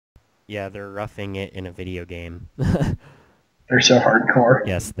Yeah, they're roughing it in a video game. They're so hardcore.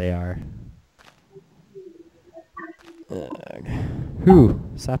 Yes, they are. Whew,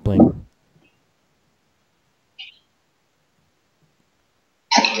 sapling.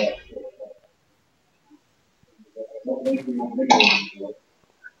 Okay,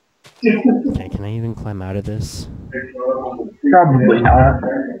 can I even climb out of this? Probably not.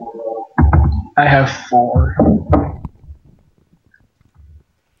 I have 4.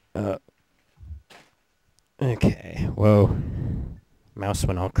 Okay, whoa. Mouse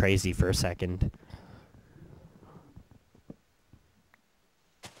went all crazy for a second.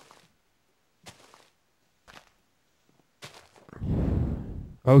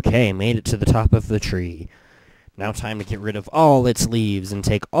 Okay, made it to the top of the tree. Now time to get rid of all its leaves and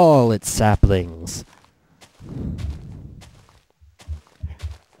take all its saplings.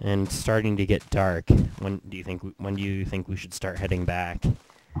 And starting to get dark. When do you think we should start heading back?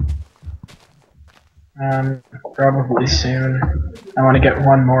 Probably soon. I want to get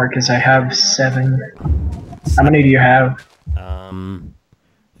one more because I have 7. How many do you have?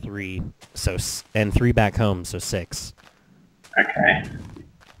 3. And 3 back home, so 6. Okay.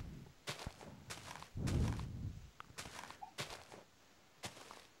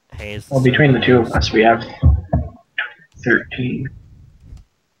 Hey, Well, between the two of us, we have 13.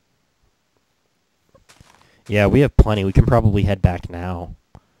 Yeah, we have plenty. We can probably head back now.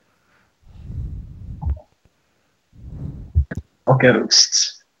 Oh,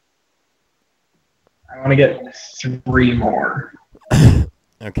 ghosts. I want to get 3 more.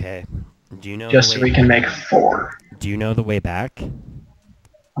 Okay. Do you know just so we can make 4. Do you know the way back?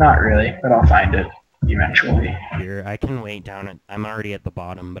 Not really, but I'll find it eventually. Here, I can wait down at... I'm already at the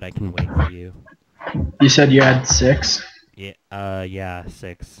bottom, but I can wait for you. You said you had 6? Yeah,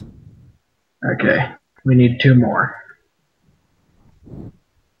 6. Okay. We need 2 more.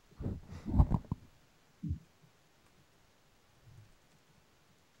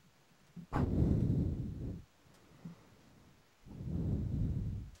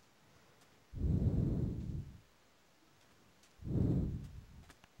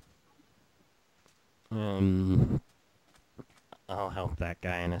 I'll help that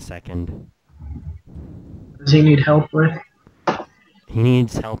guy in a second. Does he need help with? He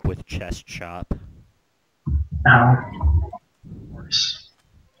needs help with chest chop. No. Of course.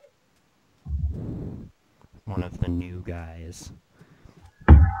 One of the new guys.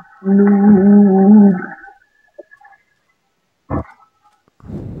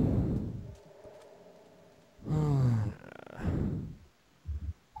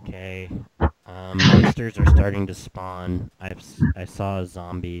 Okay. Monsters are starting to spawn. I saw a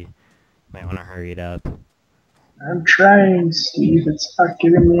zombie. Might want to hurry it up. I'm trying, Steve. It's not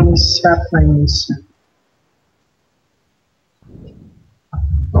giving me any saplings.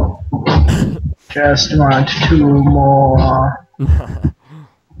 Just want 2 more.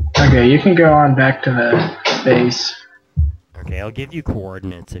 Okay, you can go on back to the base. Okay, I'll give you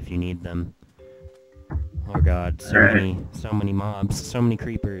coordinates if you need them. Oh god, so many mobs, so many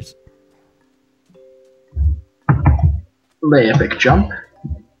creepers. Lay a big jump.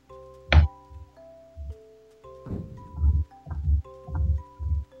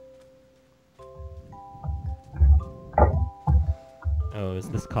 Oh, is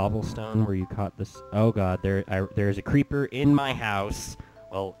this cobblestone where you caught this? Oh god, there's a creeper in my house.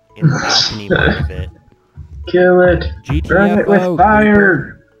 Well, in the balcony part of it. Kill it. GTFO, Burn it with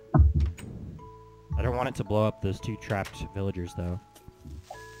fire. Creeper. I don't want it to blow up those 2 trapped villagers, though.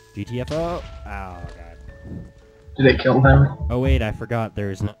 GTFO. Oh god. Did it kill them? Oh wait, I forgot.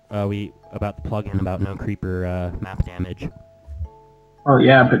 There's no about the plugin about no creeper map damage. Oh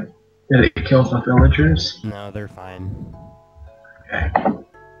yeah, but did it kill the villagers? No, they're fine. Okay.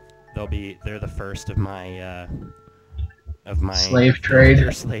 They're the first of my slave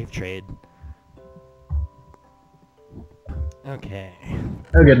trade. Slave trade. Okay.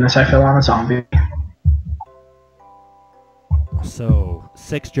 Oh goodness, I fell on a zombie. So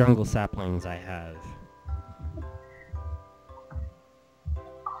 6 jungle saplings I have.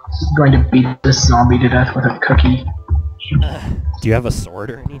 Going to beat this zombie to death with a cookie. Do you have a sword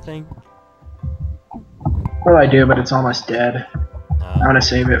or anything? Well, I do, but it's almost dead. I want to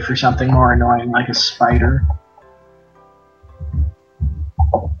save it for something more annoying, like a spider.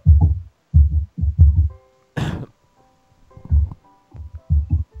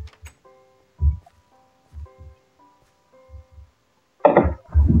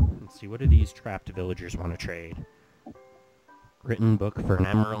 Let's see, what do these trapped villagers want to trade? Written book for an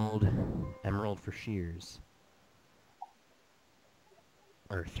emerald. Emerald for shears.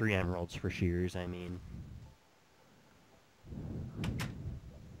 Or 3 emeralds for shears, I mean.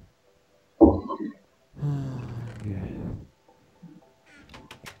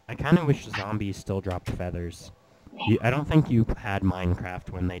 kind of wish zombies still dropped feathers. I don't think you had Minecraft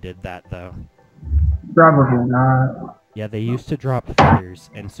when they did that, though. Probably not. Yeah, they used to drop feathers,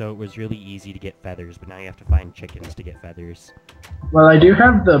 and so it was really easy to get feathers, but now you have to find chickens to get feathers. Well, I do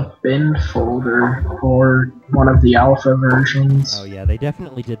have the bin folder for one of the alpha versions. Oh yeah, they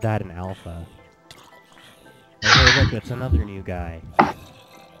definitely did that in alpha. Oh, hey, look, it's another new guy.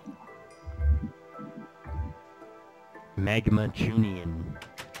 Magma Chunian.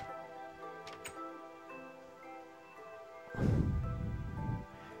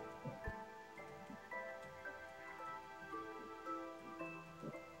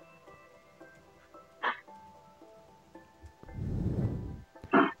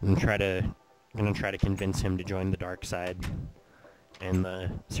 I'm gonna try to convince him to join the dark side and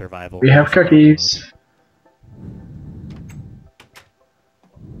the survival. We have cookies.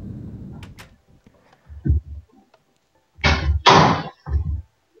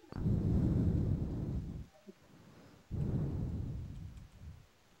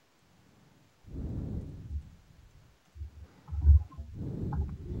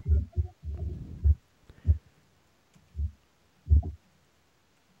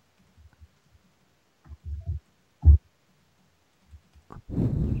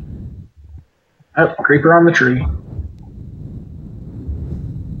 Oh, creeper on the tree.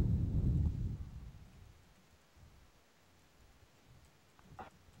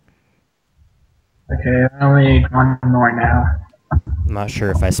 Okay, I only need one more now. I'm not sure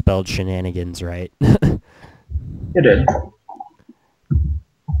if I spelled shenanigans right. You did.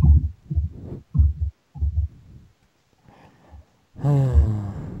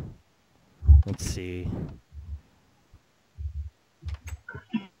 Let's see.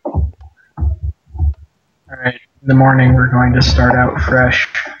 Alright, in the morning we're going to start out fresh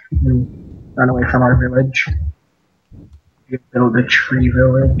and run away from our village. Build a tree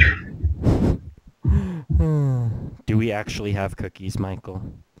village. Do we actually have cookies, Michael?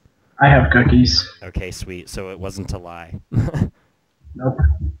 I have cookies. Okay, sweet. So it wasn't a lie. Nope.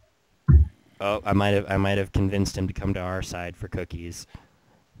 Oh, I might have convinced him to come to our side for cookies.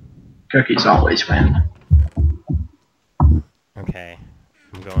 Cookies always win. Okay.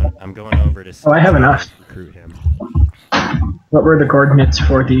 I'm going over to Oh, I have enough. Recruit him. What were the coordinates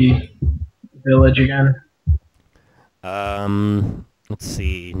for the village again? Let's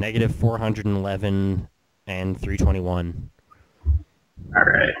see. Negative 411 and 321.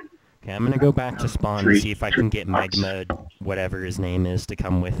 Alright. Okay, I'm gonna go back to spawn and see if I can get Magma, whatever his name is, to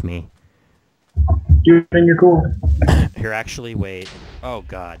come with me. Dude, then you're cool. Here, actually, wait. Oh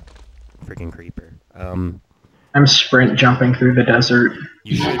god. Freaking creeper. I'm sprint jumping through the desert.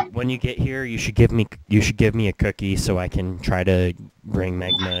 You should, when you get here, you should give me a cookie so I can try to bring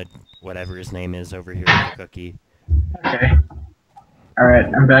Magma, whatever his name is, over here with a cookie. Okay. Alright,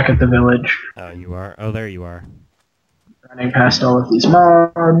 I'm back at the village. Oh, you are? Oh, there you are. Running past all of these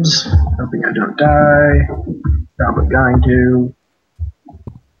mobs, hoping I don't die. Probably going to.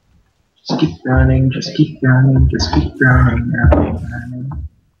 Just keep running, just keep running, just keep running, running.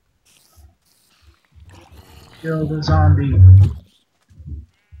 Kill the zombie.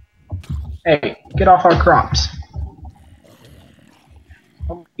 Hey, get off our crops.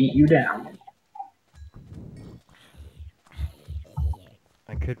 I'll beat you down.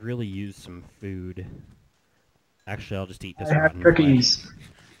 I could really use some food. Actually, I'll just eat this I have rotten cookies. flesh.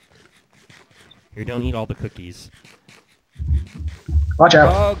 Here, don't eat all the cookies. Watch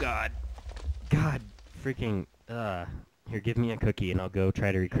out. Oh, God. God, freaking, Here, give me a cookie, and I'll go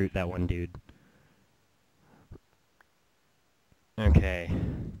try to recruit that one dude. Okay.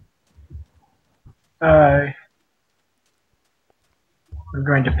 I'm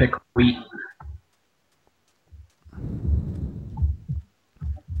going to pick wheat.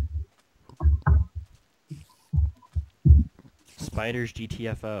 Spiders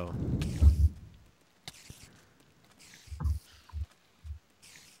GTFO.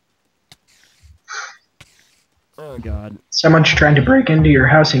 Oh god. Someone's trying to break into your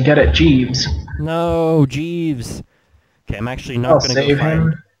house and get at Jeeves. No, Jeeves. Okay, I'm actually not I'll gonna save go find.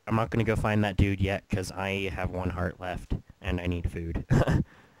 him. I'm not gonna go find that dude yet because I have 1 heart left and I need food.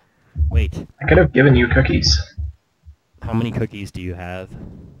 Wait. I could have given you cookies. How many cookies do you have?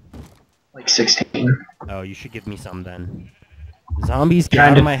 Like 16. Oh, you should give me some then. Zombies, get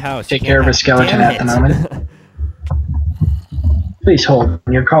Trying out to of my house. take You care of can't a skeleton damn at the it. moment. Please hold.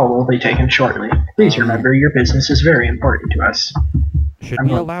 Your call will be taken shortly. Please remember, your business is very important to us. Should I'm we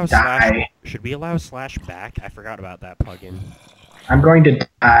going allow to die. Should we allow slash back? I forgot about that plugin. I'm going to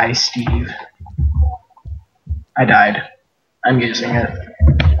die, Steve. I died. I'm using it.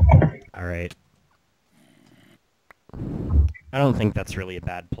 All right. I don't think that's really a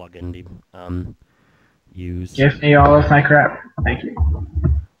bad plugin to use. Give me all of my crap. Thank you.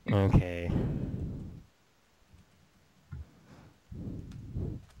 Okay.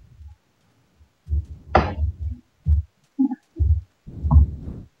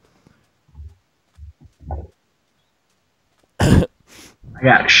 I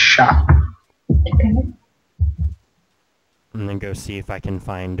got shot. And then go see if I can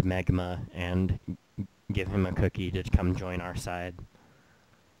find Megma and give him a cookie to come join our side.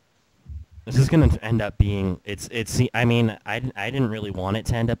 This is gonna end up being I mean I didn't really want it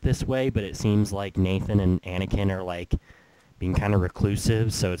to end up this way, but it seems like Nathan and Anakin are like being kind of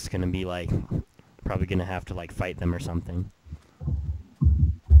reclusive, so it's gonna be like probably gonna have to like fight them or something.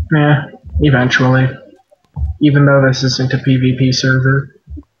 Yeah, eventually. Even though this isn't a PvP server.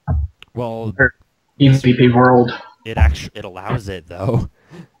 Well, Or PvP world. it allows it though.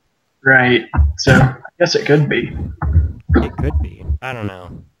 Right. So I guess it could be. It could be. I don't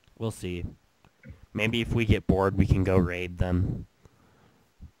know. We'll see. Maybe if we get bored, we can go raid them.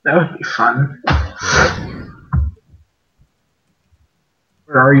 That would be fun.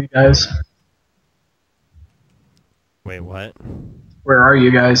 Where are you guys? Wait, what? Where are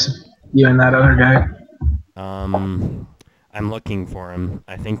you guys? You and that other guy? I'm looking for him.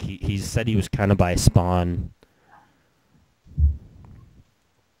 I think he said he was kind of by spawn.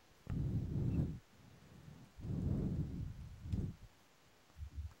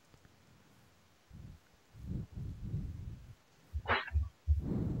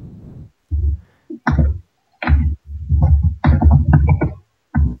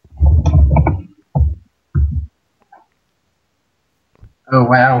 Oh,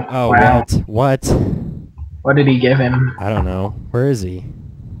 wow. Oh, wow. What? What did he give him? I don't know. Where is he?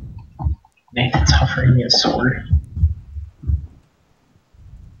 Nathan's offering me a sword.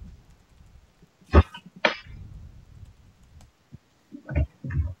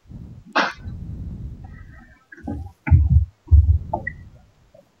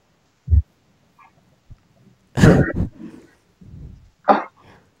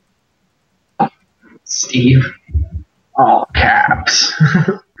 Steve. All caps.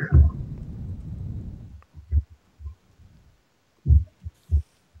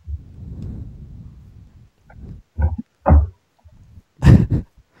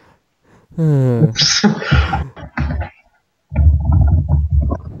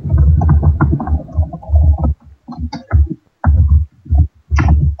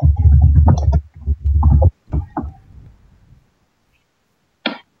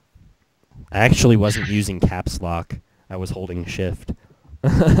 I actually wasn't using caps lock. I was holding shift.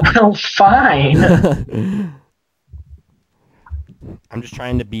 Well, fine. I'm just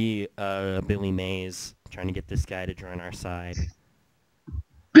trying to be Billy Mays, trying to get this guy to join our side.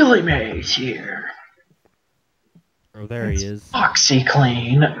 Billy Mays here. Oh, there he is.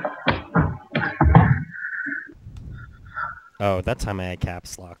 OxyClean. Oh, that time I had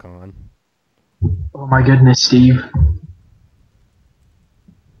caps lock on. Oh my goodness, Steve.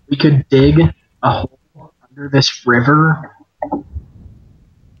 We could dig a hole under this river,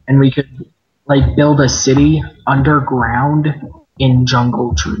 and we could, like, build a city underground in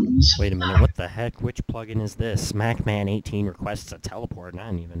jungle trees. Wait a minute, what the heck? Which plugin is this? MacMan18 requests a teleport, and I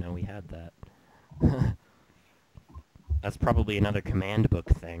didn't even know we had that. That's probably another command book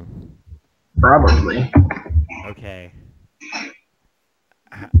thing. Probably. Okay.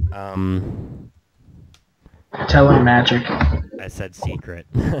 Telemagic. I said secret.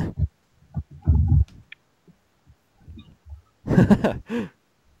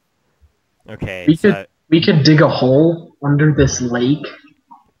 Okay, We could dig a hole under this lake,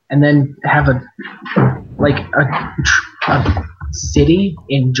 and then have a city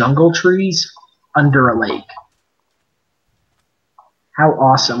in jungle trees under a lake. How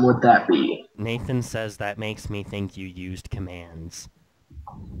awesome would that be? Nathan says that makes me think you used commands.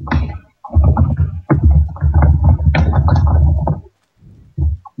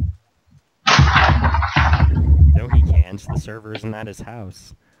 No, he can't. The server isn't at his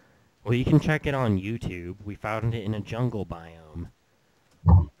house. Well, you can check it on YouTube. We found it in a jungle biome.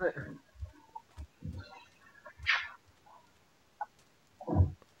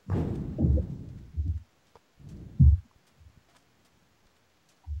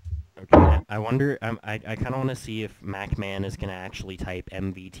 Okay, I wonder, I kind of want to see if MacMan is going to actually type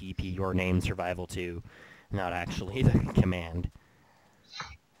MVTP your name survival 2, not actually the command.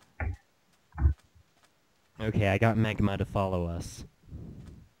 Okay, I got Megma to follow us.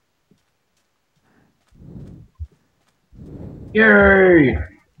 Yay!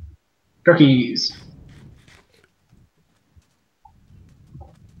 Cookies.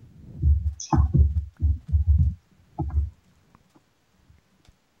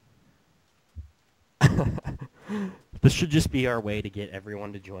 This should just be our way to get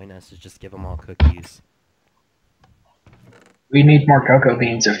everyone to join us, is just give them all cookies. We need more cocoa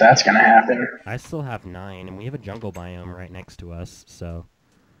beans if that's gonna happen. I still have 9, and we have a jungle biome right next to us, so...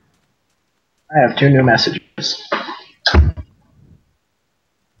 I have 2 new messages.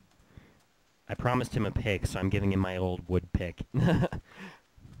 I promised him a pick, so I'm giving him my old wood pick.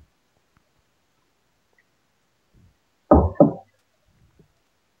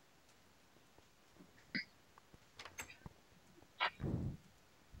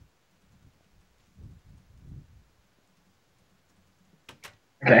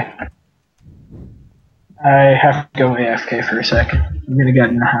 Okay. I have to go AFK for a sec. I'm gonna get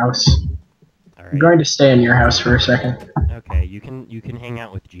in the house. All I'm right. going to stay in your house for a second. Okay, you can hang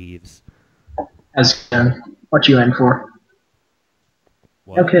out with Jeeves. As what you in for?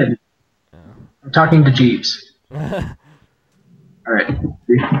 What? No kidding. Oh. I'm talking to Jeeves. All Alright,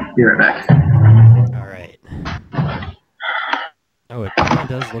 be right back. right. Oh, it kind of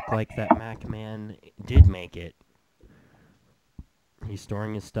does look like that Mac man did make it. He's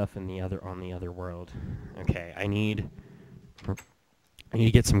storing his stuff in on the other world. Okay, I need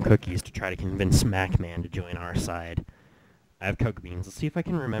to get some cookies to try to convince Mac man to join our side. I have cocoa beans. Let's see if I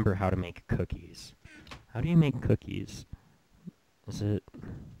can remember how to make cookies. How do you make cookies? Is it...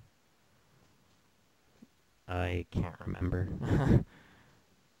 I can't remember.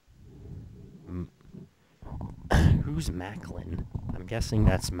 Who's Macklin? I'm guessing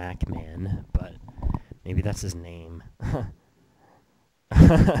that's Macman, but maybe that's his name.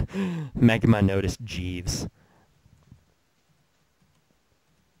 Megma noticed Jeeves.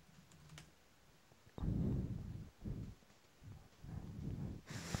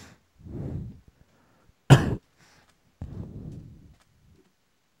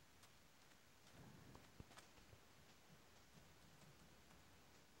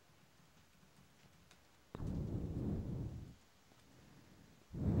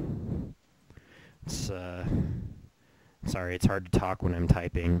 It's, sorry, it's hard to talk when I'm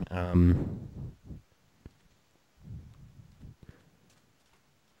typing.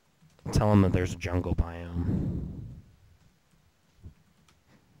 Tell him that there's a jungle biome.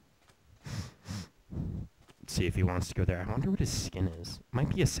 Let's see if he wants to go there. I wonder what his skin is.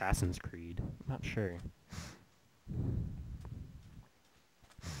 Might be Assassin's Creed. I'm not sure.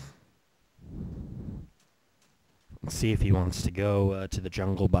 Let's see if he wants to go to the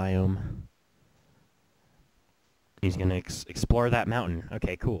jungle biome. He's going to explore that mountain.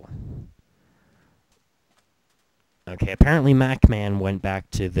 Okay, cool. Okay, apparently MacMan went back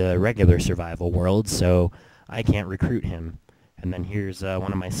to the regular survival world, so I can't recruit him. And then here's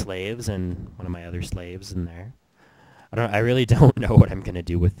one of my slaves and one of my other slaves in there. I really don't know what I'm going to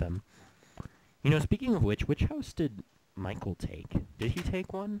do with them. You know, speaking of which house did Michael take? Did he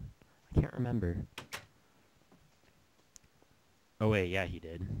take one? I can't remember. Oh wait, yeah, he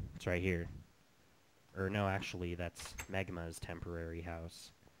did. It's right here. Or no, actually, that's Megma's temporary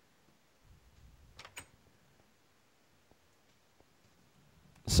house.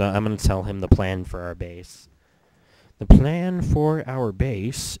 So I'm going to tell him the plan for our base. The plan for our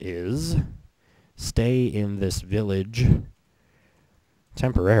base is stay in this village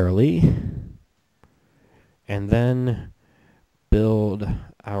temporarily and then build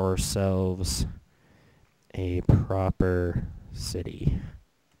ourselves a proper city.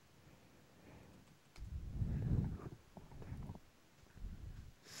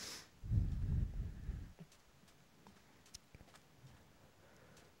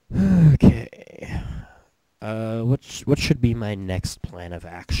 Okay. What should be my next plan of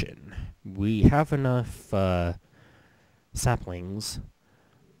action? We have enough saplings.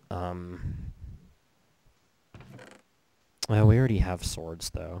 Well, we already have swords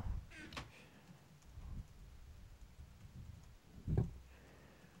though.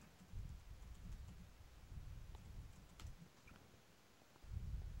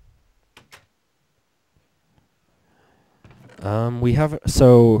 We have,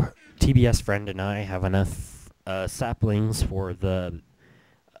 so TBS friend and I have enough saplings for the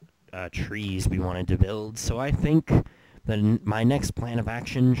trees we wanted to build, so I think that my next plan of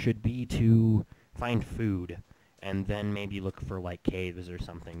action should be to find food and then maybe look for like caves or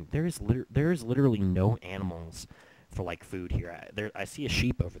something. There's literally no animals for like food here. I see a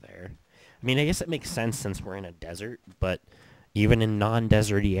sheep over there. I mean, I guess it makes sense since we're in a desert, but even in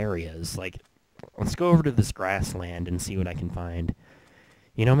non-deserty areas, like, let's go over to this grassland and see what I can find.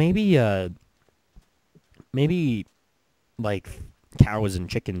 You know, maybe, like, cows and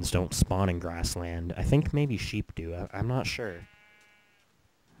chickens don't spawn in grassland. I think maybe sheep do. I'm not sure.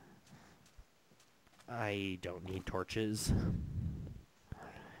 I don't need torches.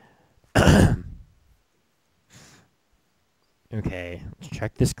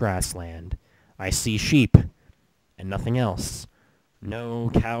 check this grassland. I see sheep and nothing else.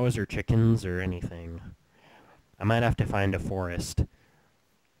 No cows or chickens or anything. I might have to find a forest.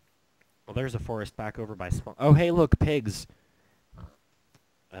 Well, there's a forest back over by small... Oh, hey, look, pigs.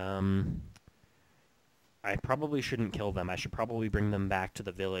 I probably shouldn't kill them. I should probably bring them back to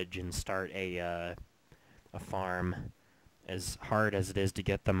the village and start a farm. As hard as it is to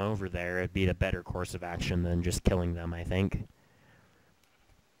get them over there, it'd be a better course of action than just killing them, I think.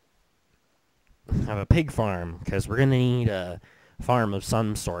 Have a pig farm, because we're going to need a farm of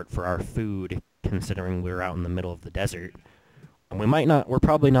some sort for our food, considering we're out in the middle of the desert. And we're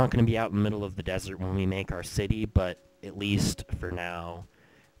probably not going to be out in the middle of the desert when we make our city, but at least for now,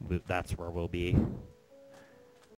 that's where we'll be.